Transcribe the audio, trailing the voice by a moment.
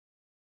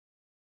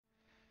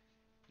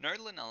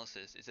Nodal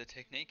analysis is a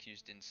technique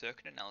used in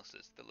circuit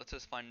analysis that lets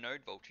us find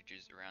node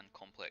voltages around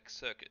complex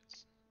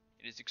circuits.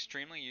 It is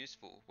extremely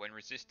useful when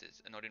resistors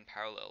are not in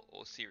parallel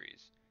or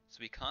series, so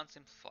we can't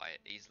simplify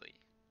it easily.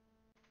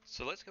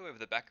 So let's go over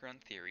the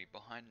background theory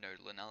behind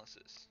nodal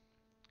analysis.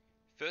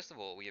 First of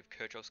all, we have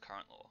Kirchhoff's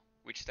current law,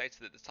 which states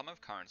that the sum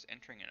of currents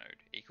entering a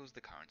node equals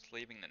the currents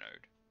leaving the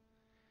node.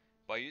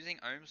 By using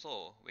Ohm's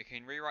law, we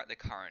can rewrite the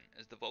current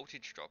as the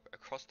voltage drop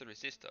across the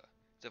resistor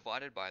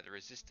divided by the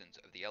resistance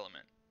of the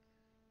element.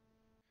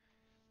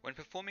 When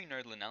performing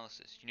nodal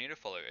analysis, you need to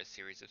follow a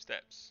series of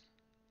steps.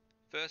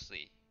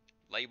 Firstly,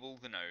 label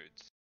the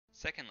nodes.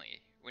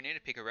 Secondly, we need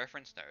to pick a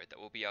reference node that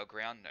will be our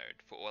ground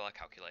node for all our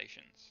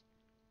calculations.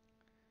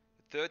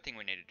 The third thing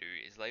we need to do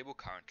is label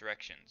current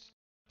directions.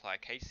 Apply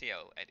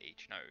KCL at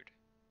each node.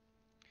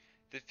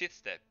 The fifth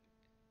step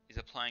is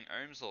applying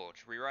Ohm's law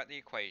to rewrite the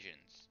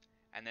equations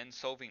and then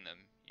solving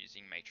them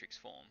using matrix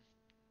form.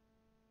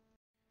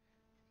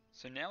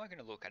 So now we're going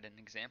to look at an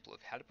example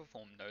of how to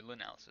perform nodal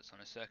analysis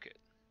on a circuit.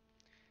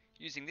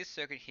 Using this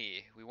circuit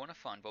here, we want to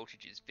find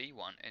voltages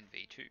V1 and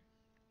V2.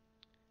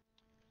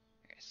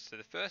 Okay, so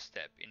the first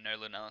step in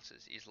nodal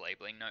analysis is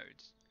labeling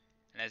nodes.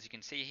 And as you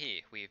can see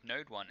here, we have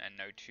node 1 and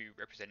node 2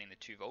 representing the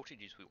two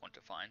voltages we want to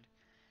find,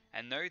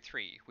 and node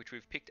 3, which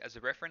we've picked as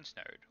a reference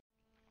node.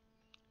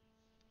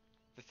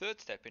 The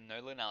third step in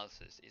nodal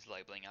analysis is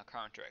labeling our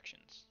current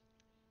directions.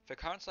 For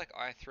currents like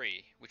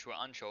I3, which we're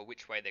unsure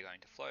which way they're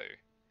going to flow,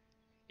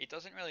 it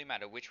doesn't really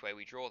matter which way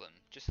we draw them,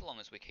 just so long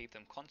as we keep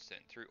them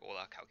constant through all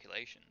our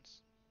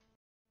calculations.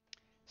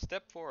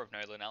 Step 4 of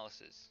nodal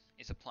analysis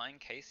is applying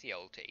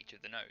KCL to each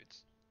of the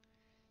nodes.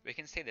 We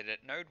can see that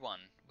at node 1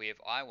 we have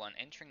I1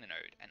 entering the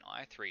node and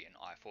I3 and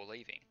I4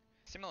 leaving.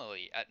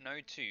 Similarly, at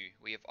node 2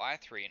 we have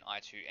I3 and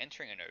I2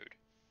 entering a node,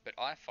 but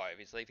I5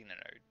 is leaving the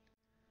node.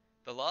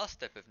 The last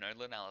step of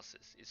nodal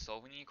analysis is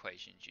solving the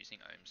equations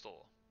using Ohm's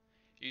law,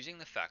 using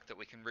the fact that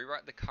we can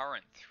rewrite the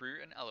current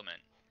through an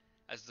element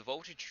as the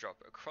voltage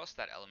drop across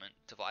that element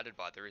divided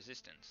by the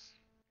resistance.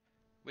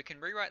 We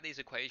can rewrite these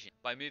equations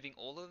by moving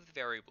all of the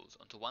variables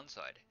onto one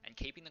side and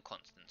keeping the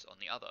constants on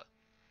the other.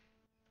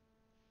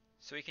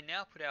 So we can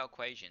now put our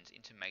equations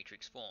into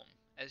matrix form,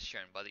 as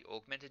shown by the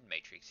augmented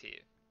matrix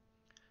here.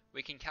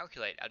 We can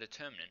calculate our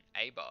determinant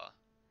A bar,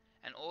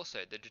 and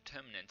also the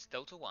determinants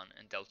delta 1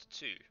 and delta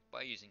 2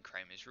 by using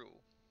Cramer's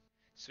rule.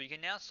 So we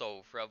can now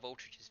solve for our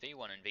voltages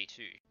V1 and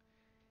V2.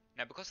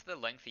 Now because of the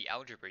lengthy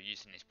algebra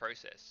used in this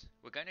process,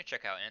 we're going to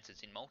check our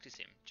answers in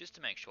multisim just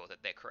to make sure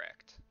that they're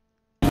correct.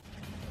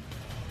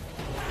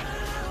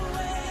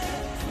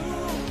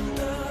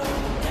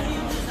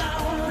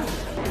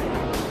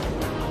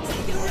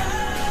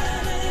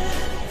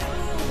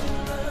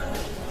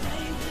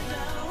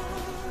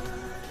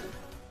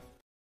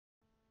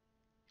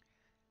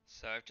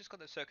 So I've just got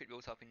the circuit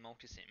built up in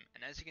multisim,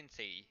 and as you can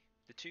see,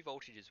 the two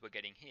voltages we're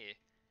getting here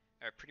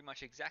are pretty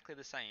much exactly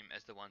the same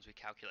as the ones we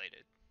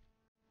calculated.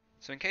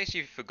 So in case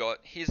you forgot,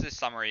 here's a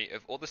summary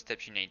of all the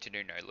steps you need to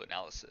do nodal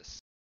analysis.